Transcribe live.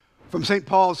From St.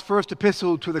 Paul's first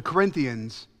epistle to the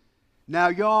Corinthians, now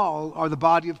y'all are the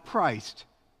body of Christ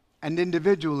and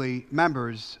individually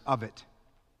members of it.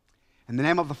 In the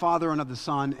name of the Father and of the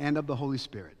Son and of the Holy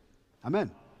Spirit.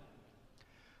 Amen.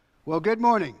 Well, good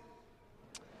morning.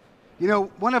 You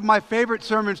know, one of my favorite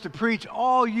sermons to preach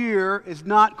all year is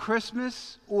not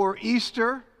Christmas or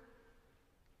Easter.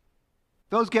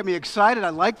 Those get me excited. I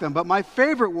like them. But my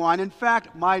favorite one, in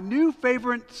fact, my new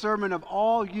favorite sermon of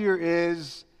all year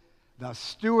is the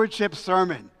Stewardship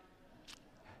Sermon.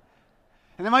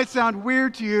 And it might sound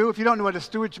weird to you if you don't know what a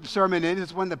stewardship sermon is.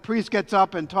 It's when the priest gets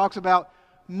up and talks about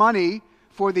money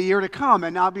for the year to come.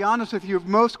 And I'll be honest with you,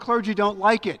 most clergy don't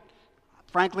like it.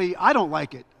 Frankly, I don't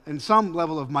like it in some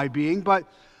level of my being. But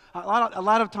a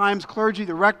lot of times, clergy,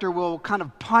 the rector, will kind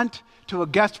of punt to a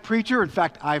guest preacher. In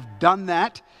fact, I've done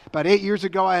that. About 8 years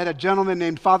ago, I had a gentleman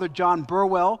named Father John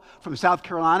Burwell from South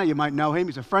Carolina. You might know him.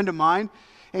 He's a friend of mine.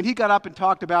 And he got up and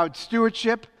talked about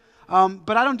stewardship.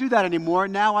 But I don't do that anymore.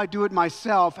 Now I do it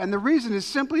myself. And the reason is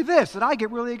simply this, that I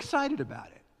get really excited about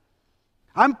it.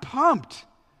 I'm pumped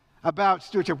about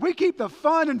stewardship. We keep the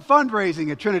fun and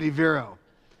fundraising at Trinity Vero.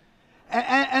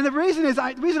 And the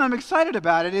reason I'm excited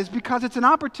about it is because it's an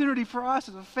opportunity for us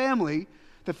as a family,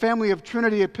 the family of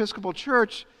Trinity Episcopal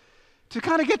Church, to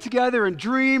kind of get together and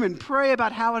dream and pray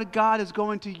about how God is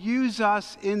going to use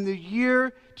us in the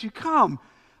year to come.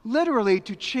 Literally,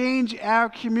 to change our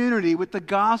community with the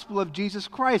gospel of Jesus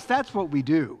Christ. That's what we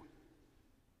do.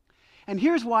 And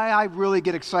here's why I really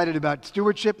get excited about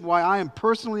stewardship, why I am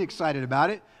personally excited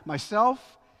about it myself.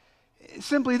 It's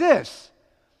simply this,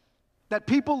 that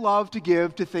people love to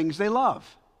give to things they love.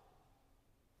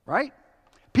 Right?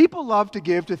 People love to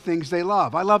give to things they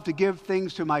love. I love to give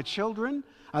things to my children.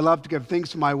 I love to give things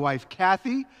to my wife,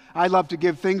 Kathy. I love to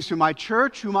give things to my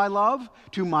church, whom I love,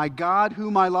 to my God,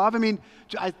 whom I love. I mean,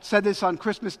 I said this on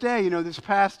Christmas Day,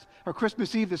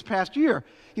 Christmas Eve this past year.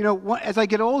 You know, as I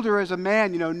get older as a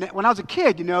man, when I was a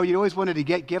kid, you always wanted to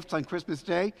get gifts on Christmas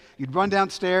Day. You'd run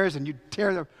downstairs and you'd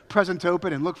tear the presents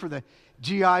open and look for the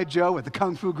G.I. Joe with the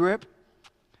Kung Fu grip.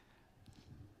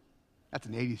 That's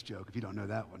an 80s joke if you don't know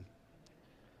that one.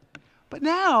 But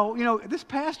now, this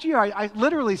past year, I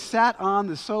literally sat on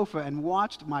the sofa and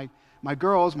watched my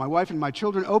girls, my wife and my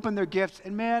children open their gifts,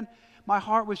 and man, my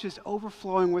heart was just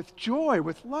overflowing with joy,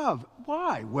 with love.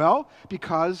 Why? Well,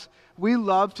 because we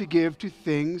love to give to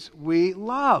things we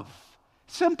love.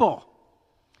 Simple.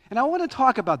 And I want to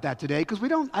talk about that today because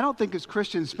I don't think as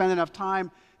Christians spend enough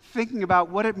time thinking about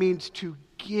what it means to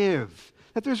give,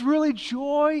 that there's really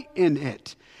joy in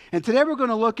it. And today we're going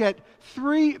to look at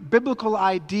 3 biblical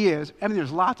ideas. I mean,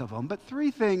 there's lots of them, but 3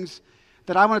 things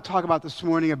that I want to talk about this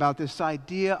morning about this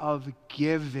idea of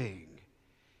giving.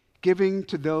 Giving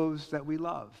to those that we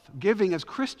love. Giving as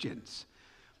Christians.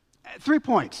 3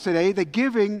 points today. That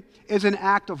giving is an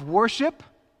act of worship.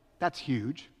 That's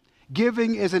huge.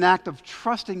 Giving is an act of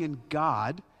trusting in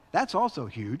God. That's also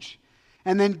huge.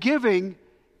 And then giving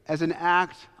as an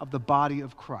act of the body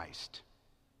of Christ.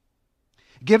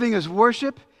 Giving as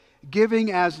worship.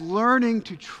 Giving as learning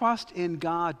to trust in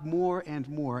God more and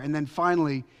more. And then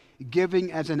finally,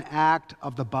 giving as an act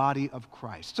of the body of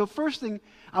Christ. So first thing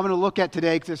I'm going to look at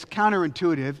today, because it's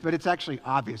counterintuitive, but it's actually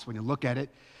obvious when you look at it,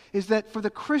 is that for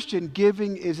the Christian,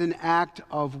 giving is an act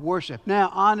of worship. Now,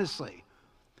 honestly,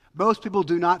 most people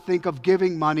do not think of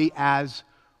giving money as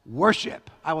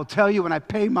worship. I will tell you, when I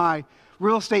pay my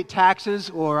real estate taxes,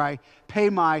 or I pay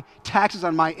my taxes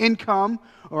on my income,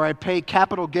 or I pay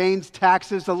capital gains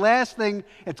taxes, the last thing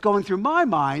that's going through my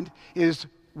mind is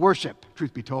worship,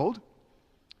 truth be told.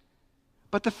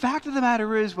 But the fact of the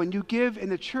matter is, when you give in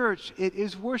the church, it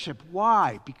is worship.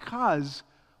 Why? Because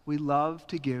we love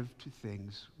to give to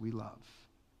things we love.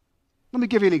 Let me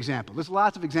give you an example. There's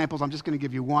lots of examples. I'm just going to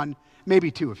give you one,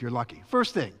 maybe 2 if you're lucky.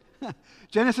 First thing,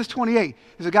 Genesis 28.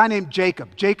 There's a guy named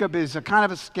Jacob. Jacob is a kind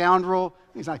of a scoundrel.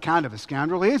 He's not kind of a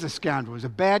scoundrel. He is a scoundrel. He's a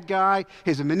bad guy.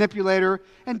 He's a manipulator.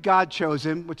 And God chose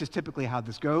him, which is typically how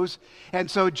this goes. And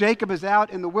so Jacob is out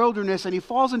in the wilderness, and he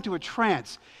falls into a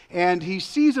trance. And he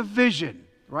sees a vision,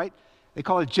 right? They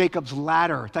call it Jacob's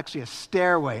ladder. It's actually a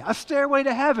stairway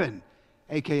to heaven,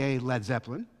 a.k.a. Led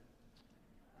Zeppelin.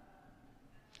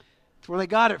 That's where they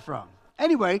got it from.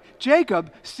 Anyway,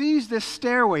 Jacob sees this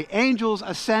stairway, angels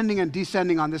ascending and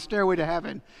descending on this stairway to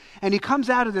heaven. And he comes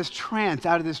out of this trance,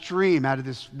 out of this dream, out of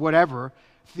this whatever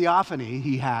theophany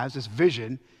he has, this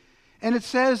vision. And it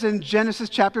says in Genesis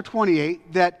chapter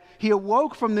 28 that he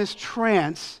awoke from this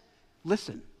trance.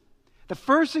 Listen, the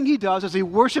first thing he does is he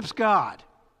worships God.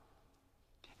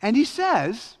 And he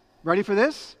says, ready for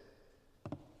this?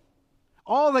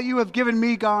 All that you have given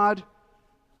me, God,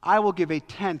 I will give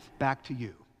 1/10 back to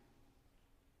you.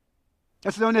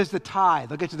 That's known as the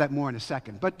tithe. I'll get to that more in a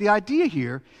second. But the idea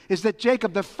here is that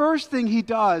Jacob, the first thing he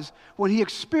does when he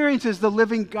experiences the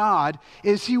living God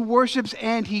is he worships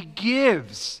and he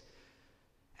gives.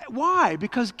 Why?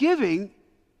 Because giving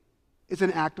is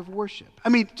an act of worship. I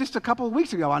mean, just a couple of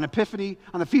weeks ago on Epiphany,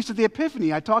 on the Feast of the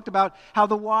Epiphany, I talked about how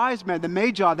the wise men, the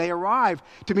Magi, they arrive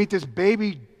to meet this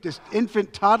baby, this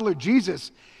infant toddler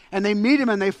Jesus, and they meet him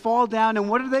and they fall down, and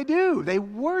what do? They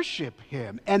worship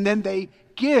him, and then they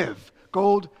give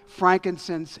gold,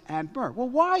 frankincense, and myrrh. Well,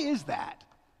 why is that?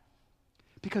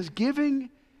 Because giving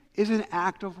is an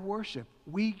act of worship.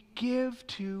 We give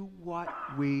to what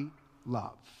we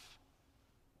love.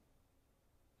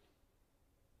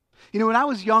 You know, when I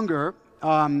was younger,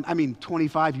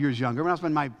 25 years younger, when I was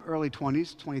in my early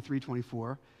 20s, 23,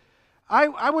 24,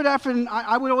 I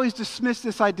would always dismiss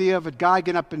this idea of a guy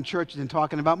getting up in church and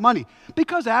talking about money.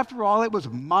 Because after all, it was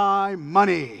my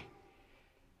money.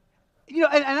 You know,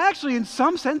 and actually, in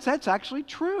some sense, that's actually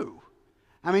true.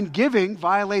 I mean, giving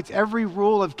violates every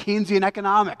rule of Keynesian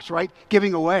economics, right?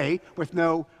 Giving away with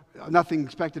nothing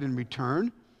expected in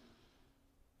return.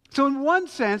 So in one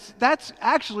sense, that's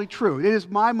actually true. It is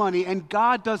my money, and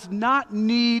God does not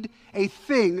need a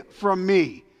thing from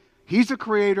me. He's the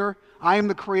creator, I am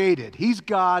the created. He's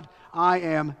God, I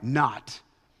am not.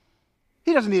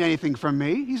 He doesn't need anything from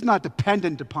me. He's not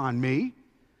dependent upon me.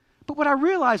 But what I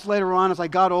realized later on as I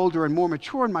got older and more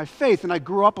mature in my faith, and I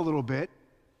grew up a little bit,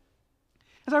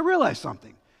 is I realized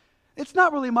something. It's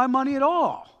not really my money at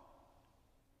all.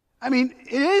 I mean,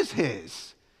 it is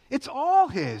His. It's all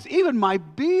His. Even my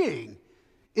being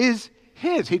is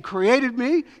His. He created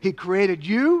me. He created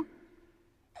you.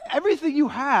 Everything you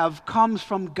have comes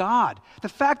from God. The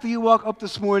fact that you woke up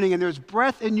this morning and there's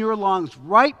breath in your lungs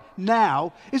right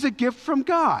now is a gift from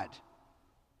God.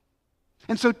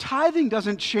 And so tithing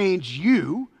doesn't change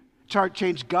you,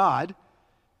 change God.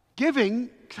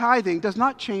 Tithing does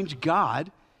not change God,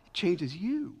 it changes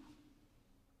you.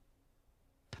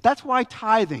 That's why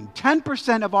tithing,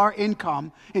 10% of our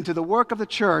income into the work of the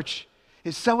church,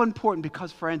 is so important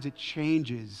because, friends, it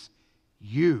changes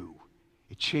you.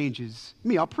 It changes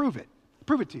me. I'll prove it.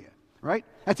 Prove it to you, right?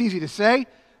 That's easy to say.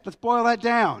 Let's boil that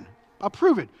down. I'll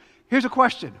prove it. Here's a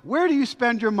question. Where do you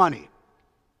spend your money?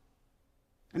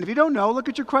 And if you don't know, look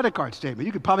at your credit card statement.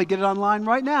 You could probably get it online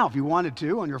right now if you wanted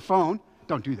to on your phone.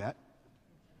 Don't do that.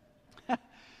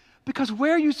 Because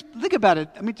think about it.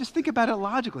 I mean, just think about it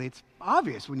logically. It's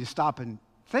obvious when you stop and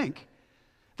think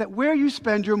that where you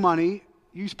spend your money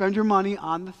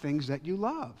on the things that you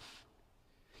love.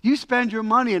 You spend your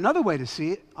money, another way to see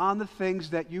it, on the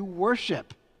things that you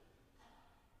worship.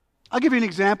 I'll give you an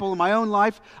example in my own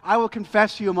life. I will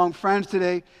confess to you among friends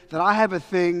today that I have a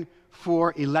thing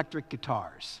for electric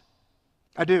guitars.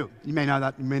 I do. You may know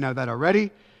that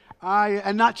already.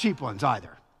 And not cheap ones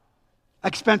either.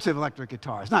 Expensive electric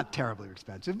guitars. Not terribly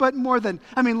expensive, but more than,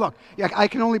 look, I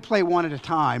can only play one at a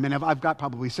time, and I've got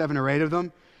probably 7 or 8 of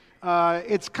them.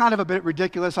 It's kind of a bit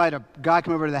ridiculous. I had a guy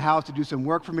come over to the house to do some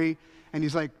work for me, and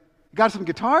he's like, "Got some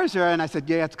guitars there?" And I said,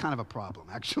 "Yeah, it's kind of a problem,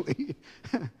 actually."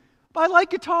 But I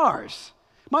like guitars.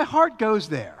 My heart goes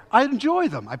there. I enjoy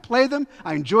them. I play them.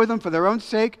 I enjoy them for their own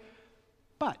sake.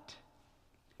 But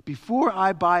before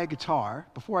I buy a guitar,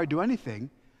 before I do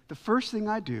anything, the first thing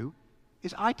I do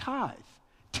is I tithe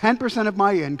 10% of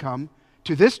my income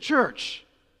to this church.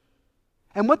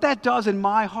 And what that does in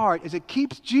my heart is it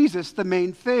keeps Jesus the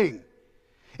main thing.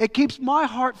 It keeps my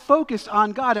heart focused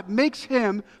on God. It makes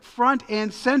Him front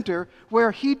and center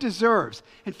where He deserves.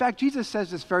 In fact, Jesus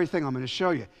says this very thing I'm going to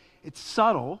show you. It's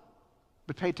subtle,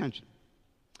 but pay attention.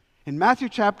 In Matthew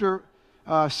chapter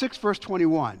 6, verse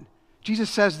 21, Jesus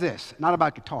says this, not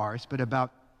about guitars, but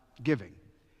about giving.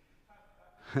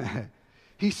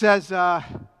 He says,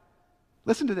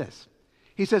 listen to this.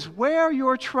 He says, where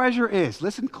your treasure is,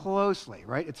 listen closely,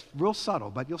 right? It's real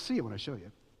subtle, but you'll see it when I show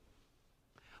you.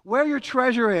 Where your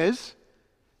treasure is,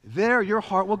 there your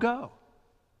heart will go.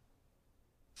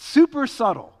 Super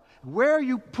subtle. Where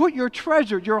you put your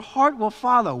treasure, your heart will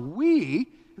follow. In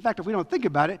fact, if we don't think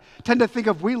about it, tend to think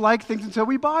of we like things until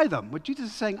we buy them. But Jesus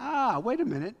is saying, wait a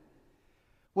minute.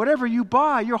 Whatever you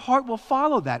buy, your heart will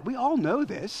follow that. We all know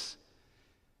this.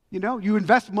 You know, you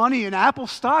invest money in Apple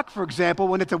stock, for example,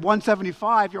 when it's at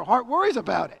 175, your heart worries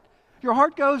about it. Your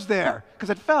heart goes there because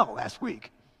it fell last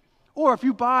week. Or if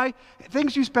you buy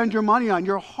things you spend your money on,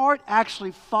 your heart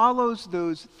actually follows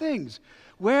those things.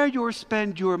 Where you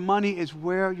spend your money is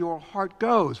where your heart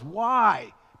goes.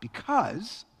 Why?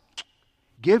 Because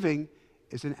giving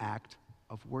is an act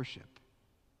of worship.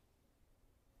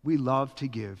 We love to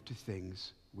give to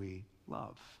things we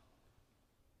love.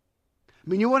 I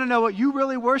mean, you want to know what you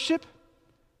really worship?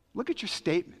 Look at your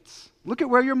statements. Look at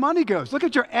where your money goes. Look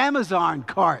at your Amazon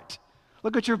cart.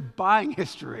 Look at your buying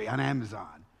history on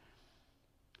Amazon.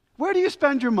 Where do you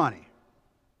spend your money?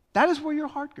 That is where your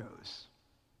heart goes.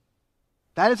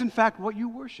 That is, in fact, what you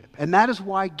worship. And that is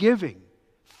why giving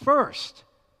first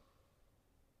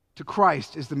to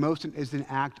Christ is an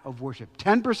act of worship.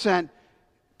 10%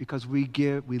 because we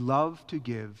love to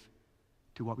give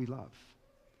to what we love.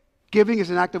 Giving is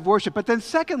an act of worship. But then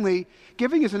secondly,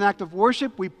 giving is an act of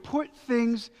worship. We put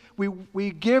things,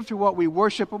 we give to what we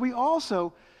worship, but we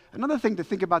also, another thing to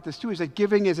think about this too is that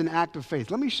giving is an act of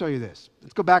faith. Let me show you this.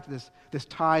 Let's go back to this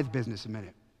tithe business a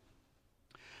minute.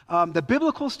 The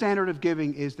biblical standard of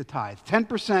giving is the tithe,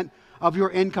 10% of your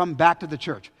income back to the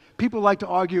church. People like to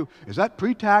argue, is that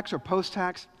pre-tax or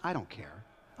post-tax? I don't care.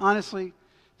 Honestly,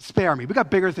 spare me. We've got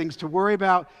bigger things to worry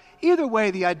about. Either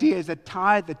way, the idea is that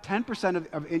tithe, the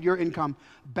 10% of your income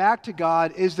back to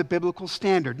God is the biblical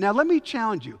standard. Now, let me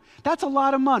challenge you. That's a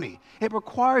lot of money. It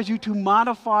requires you to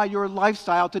modify your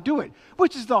lifestyle to do it,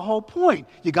 which is the whole point.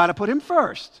 You got to put him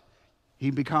first. He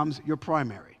becomes your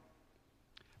primary.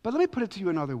 But let me put it to you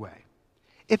another way.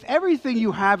 If everything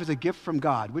you have is a gift from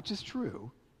God, which is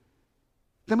true,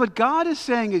 then what God is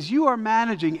saying is you are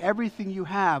managing everything you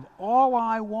have. All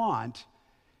I want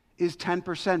is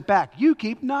 10% back. You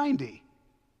keep 90.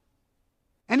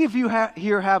 Any of you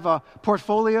here have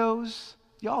portfolios?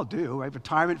 You all do, right?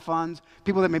 Retirement funds,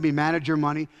 people that maybe manage your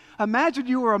money. Imagine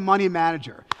you were a money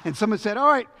manager and someone said, all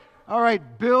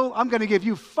right, Bill, I'm going to give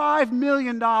you $5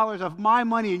 million of my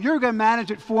money and you're going to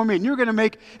manage it for me and you're going to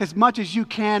make as much as you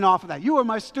can off of that. You are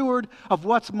my steward of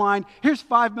what's mine. Here's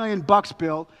 $5 million,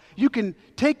 Bill. You can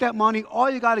take that money. All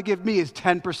you got to give me is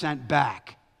 10%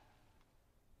 back.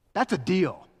 That's a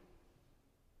deal.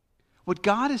 What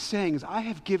God is saying is, I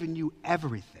have given you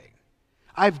everything.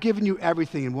 I've given you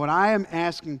everything, and what I am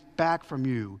asking back from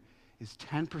you is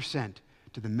 10%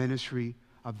 to the ministry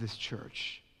of this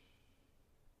church.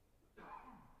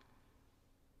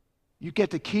 You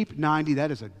get to keep 90, that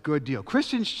is a good deal.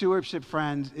 Christian stewardship,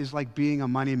 friends, is like being a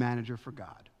money manager for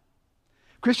God.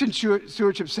 Christian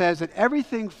stewardship says that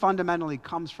everything fundamentally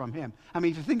comes from him. I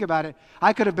mean, if you think about it,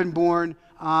 I could have been born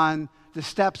on the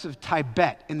steppes of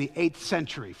Tibet in the 8th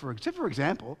century, for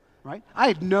example, right? I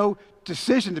had no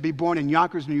decision to be born in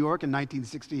Yonkers, New York in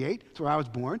 1968. That's where I was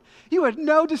born. You had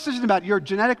no decision about your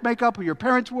genetic makeup, who your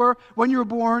parents were, when you were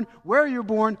born, where you were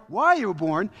born, why you were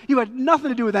born. You had nothing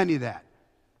to do with any of that.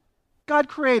 God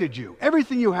created you.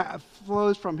 Everything you have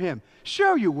flows from him.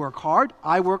 Sure, you work hard.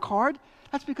 I work hard.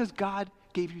 That's because God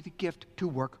gave you the gift to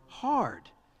work hard.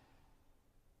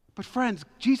 But friends,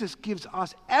 Jesus gives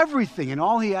us everything, and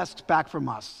all he asks back from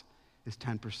us is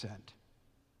 10%.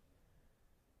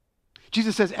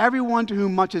 Jesus says, everyone to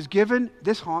whom much is given,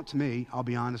 this haunts me, I'll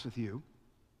be honest with you.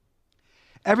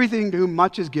 Everything to whom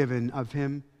much is given, of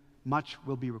him much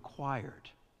will be required.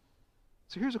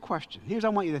 So here's a question. Here's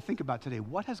what I want you to think about today.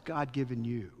 What has God given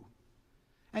you?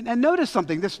 And notice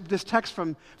something, this text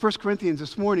from 1 Corinthians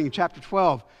this morning in chapter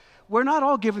 12, we're not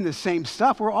all given the same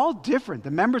stuff. We're all different.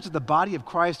 The members of the body of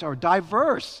Christ are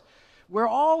diverse. We're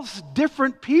all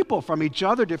different people from each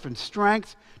other, different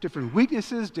strengths, different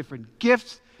weaknesses, different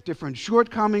gifts, different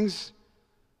shortcomings.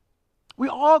 We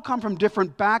all come from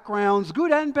different backgrounds,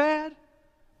 good and bad,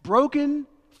 broken,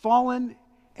 fallen,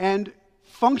 and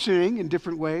functioning in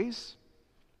different ways.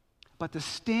 But the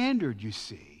standard, you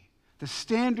see, the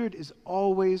standard is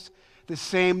always the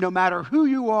same no matter who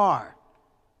you are.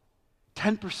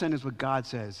 10% is what God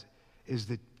says is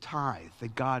the tithe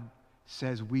that God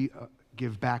says we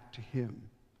give back to him.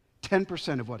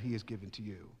 10% of what he has given to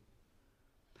you.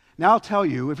 Now I'll tell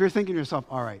you, if you're thinking to yourself,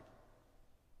 all right,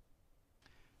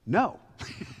 no,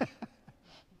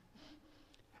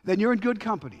 then you're in good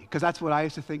company, because that's what I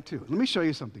used to think too. Let me show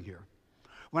you something here.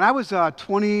 When I was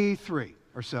 23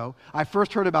 or so, I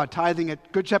first heard about tithing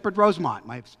at Good Shepherd Rosemont.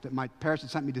 My parents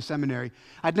had sent me to seminary.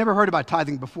 I'd never heard about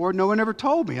tithing before. No one ever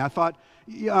told me. I thought,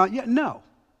 no,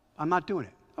 I'm not doing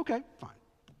it. Okay, fine.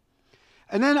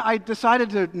 And then I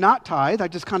decided to not tithe. I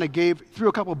just kind of threw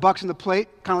a couple of bucks in the plate,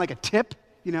 kind of like a tip,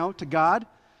 to God,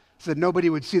 so that nobody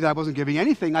would see that I wasn't giving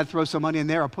anything. I'd throw some money in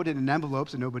there or put it in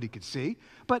envelopes so nobody could see.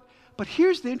 But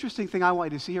here's the interesting thing I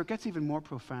want you to see here. It gets even more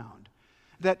profound.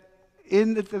 That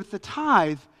in the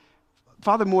tithe,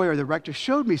 Father Moyer, the rector,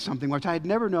 showed me something which I had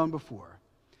never known before.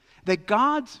 That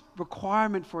God's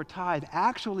requirement for a tithe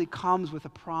actually comes with a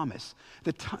promise.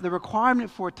 The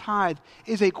requirement for a tithe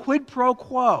is a quid pro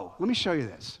quo. Let me show you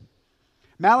this.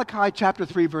 Malachi chapter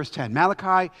 3, verse 10.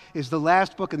 Malachi is the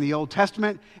last book in the Old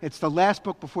Testament. It's the last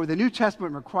book before the New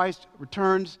Testament where Christ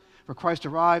returns, where Christ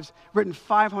arrives, written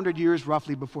 500 years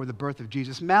roughly before the birth of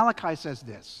Jesus. Malachi says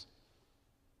this: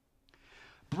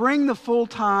 Bring the full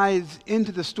tithes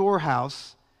into the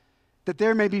storehouse, that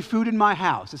there may be food in my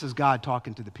house. This is God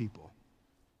talking to the people.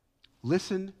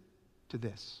 Listen to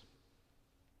this.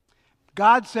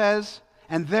 God says,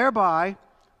 and thereby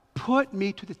put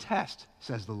me to the test,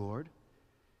 says the Lord,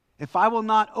 if I will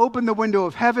not open the window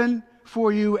of heaven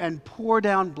for you and pour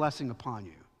down blessing upon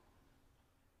you.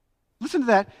 Listen to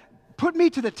that. Put me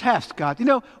to the test, God. You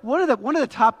know, one of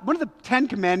the 10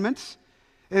 commandments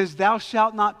is thou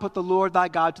shalt not put the Lord thy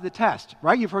God to the test,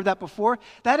 right? You've heard that before.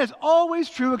 That is always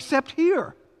true except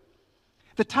here.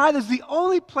 The tithe is the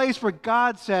only place where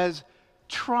God says,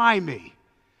 try me.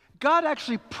 God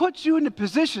actually puts you in the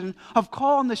position of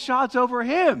calling the shots over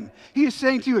him. He is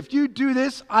saying to you, if you do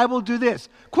this, I will do this.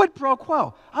 Quid pro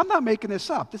quo. I'm not making this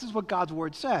up. This is what God's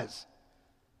word says.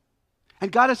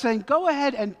 And God is saying, go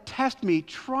ahead and test me,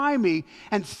 try me,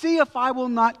 and see if I will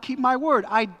not keep my word.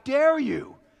 I dare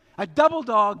you. I double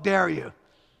dog dare you.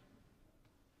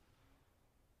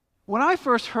 When I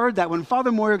first heard that, when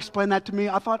Father Moyer explained that to me,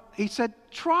 I thought, he said,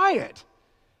 try it.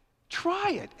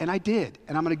 Try it. And I did.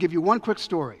 And I'm going to give you one quick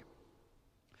story.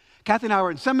 Kathy and I were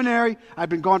in seminary. I'd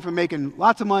been going from making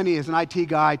lots of money as an IT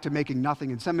guy to making nothing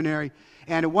in seminary.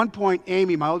 And at one point,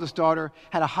 Amy, my oldest daughter,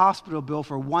 had a hospital bill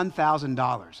for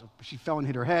 $1,000. She fell and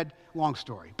hit her head. Long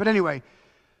story. But anyway,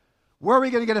 where are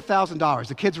we going to get $1,000?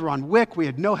 The kids were on WIC. We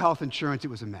had no health insurance. It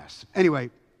was a mess.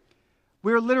 Anyway,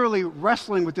 we were literally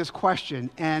wrestling with this question,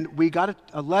 and we got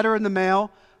a letter in the mail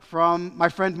from my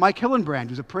friend Mike Hillenbrand,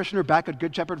 who's a parishioner back at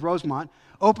Good Shepherd Rosemont.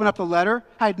 Opened up the letter.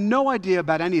 I had no idea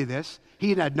about any of this.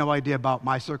 He had no idea about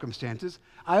my circumstances.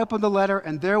 I opened the letter,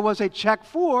 and there was a check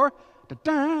for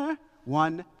 $1,000.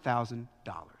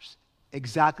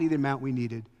 Exactly the amount we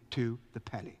needed to the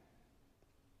penny.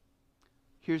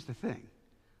 Here's the thing.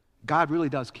 God really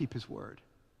does keep his word.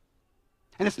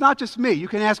 And it's not just me. You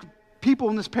can ask people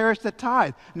in this parish that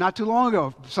tithe. Not too long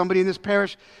ago, somebody in this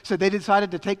parish said they decided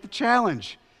to take the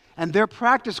challenge, and their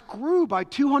practice grew by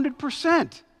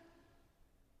 200%.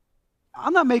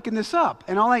 I'm not making this up.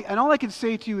 And all I can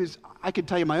say to you is I can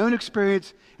tell you my own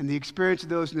experience and the experience of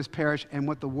those in this parish and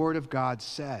what the Word of God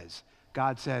says.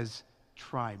 God says,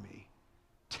 try me,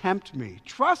 tempt me,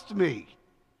 trust me,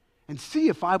 and see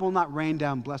if I will not rain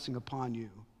down blessing upon you.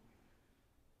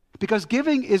 Because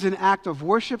giving is an act of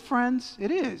worship, friends.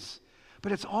 It is.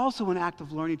 But it's also an act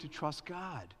of learning to trust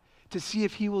God, to see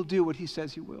if he will do what he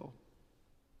says he will.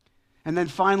 And then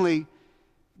finally,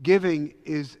 giving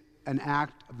is an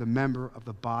act of the member of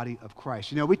the body of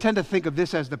Christ. You know, we tend to think of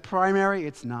this as the primary.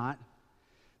 It's not.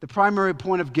 The primary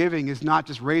point of giving is not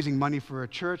just raising money for a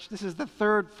church. This is the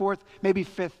third, fourth, maybe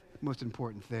fifth most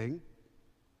important thing.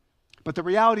 But the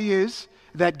reality is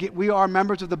that we are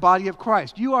members of the body of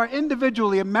Christ. You are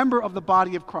individually a member of the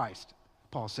body of Christ,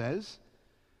 Paul says.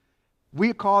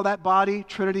 We call that body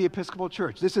Trinity Episcopal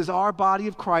Church. This is our body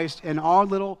of Christ and our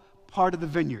little part of the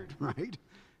vineyard, right?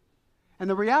 And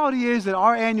the reality is that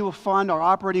our annual fund, our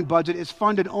operating budget, is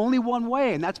funded only one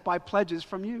way, and that's by pledges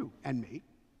from you and me.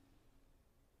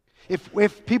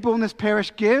 If people in this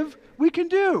parish give, we can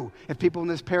do. If people in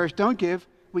this parish don't give,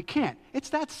 we can't. It's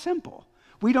that simple.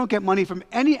 We don't get money from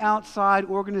any outside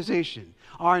organization.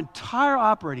 Our entire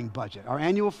operating budget, our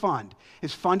annual fund,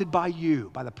 is funded by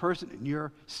you, by the person in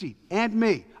your seat, and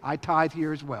me. I tithe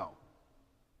here as well.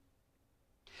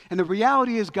 And the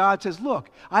reality is God says, look,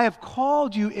 I have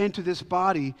called you into this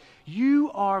body.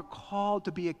 You are called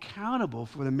to be accountable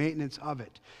for the maintenance of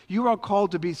it. You are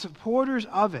called to be supporters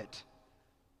of it.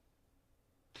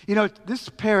 You know, this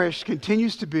parish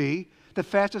continues to be the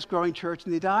fastest growing church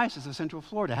in the Diocese of Central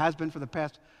Florida, has been for the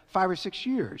past 5 or 6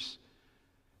 years.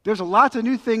 There's lots of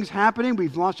new things happening.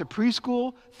 We've launched a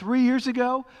preschool 3 years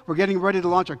ago. We're getting ready to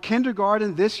launch our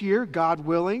kindergarten this year, God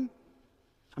willing.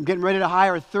 I'm getting ready to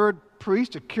hire a third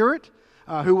priest, a curate,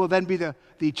 who will then be the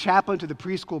chaplain to the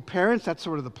preschool parents. That's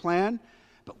sort of the plan.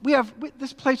 But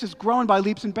this place is growing by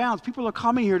leaps and bounds. People are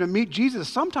coming here to meet Jesus,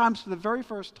 sometimes for the very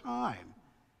first time.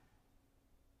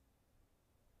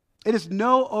 It is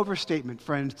no overstatement,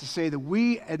 friends, to say that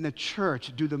we in the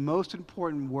church do the most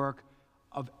important work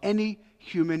of any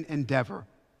human endeavor,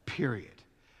 period.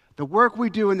 The work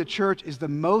we do in the church is the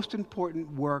most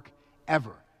important work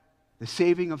ever, the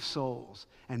saving of souls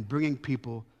and bringing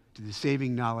people to the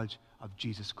saving knowledge of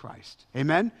Jesus Christ.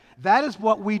 Amen? That is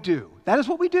what we do. That is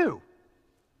what we do.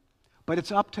 But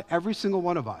it's up to every single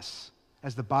one of us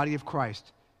as the body of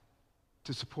Christ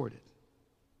to support it.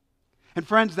 And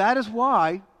friends, that is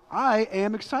why I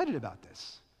am excited about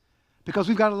this, because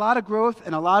we've got a lot of growth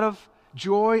and a lot of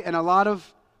joy and a lot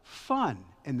of fun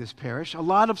in this parish, a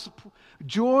lot of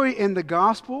joy in the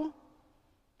gospel,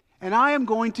 And I am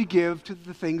going to give to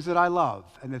the things that I love.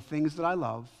 And the things that I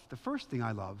love, the first thing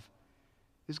I love,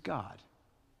 is God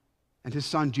and his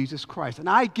Son, Jesus Christ. And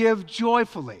I give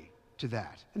joyfully to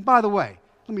that. And by the way,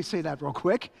 let me say that real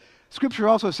quick. Scripture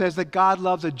also says that God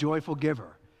loves a joyful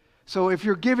giver. So if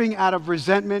you're giving out of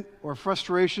resentment or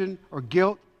frustration or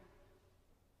guilt,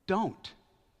 don't.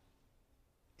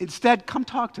 Instead, come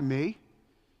talk to me,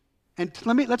 and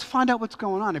let's find out what's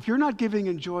going on. If you're not giving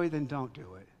in joy, then don't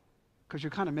do it, because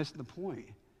you're kind of missing the point.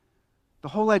 The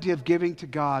whole idea of giving to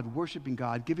God, worshiping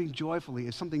God, giving joyfully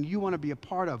is something you want to be a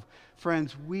part of.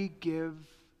 Friends, we give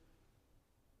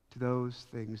to those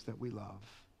things that we love.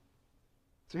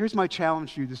 So here's my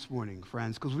challenge for you this morning,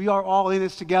 friends, because we are all in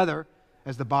this together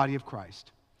as the body of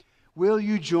Christ. Will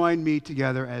you join me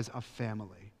together as a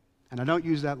family? And I don't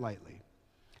use that lightly.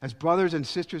 As brothers and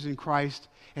sisters in Christ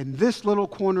in this little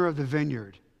corner of the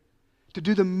vineyard, to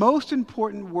do the most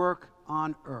important work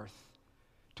on earth,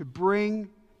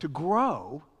 to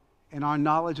grow in our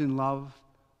knowledge and love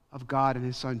of God and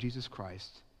his Son, Jesus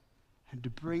Christ, and to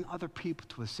bring other people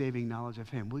to a saving knowledge of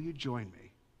him. Will you join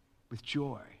me with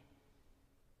joy?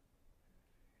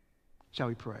 Shall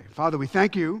we pray? Father, we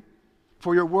thank you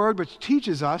for your word, which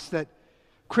teaches us that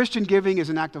Christian giving is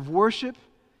an act of worship,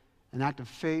 an act of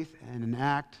faith, and an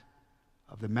act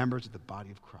of the members of the body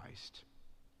of Christ.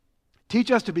 Teach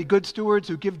us to be good stewards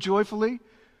who give joyfully,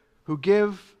 who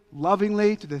give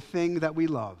lovingly to the thing that we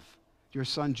love, your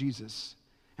Son Jesus,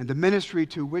 and the ministry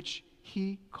to which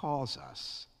he calls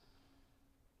us.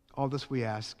 All this we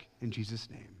ask in Jesus'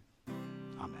 name.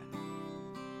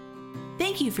 Amen.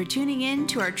 Thank you for tuning in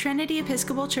to our Trinity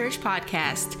Episcopal Church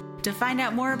podcast. To find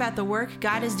out more about the work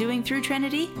God is doing through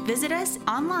Trinity, visit us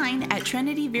online at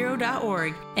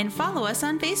trinityvero.org and follow us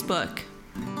on Facebook.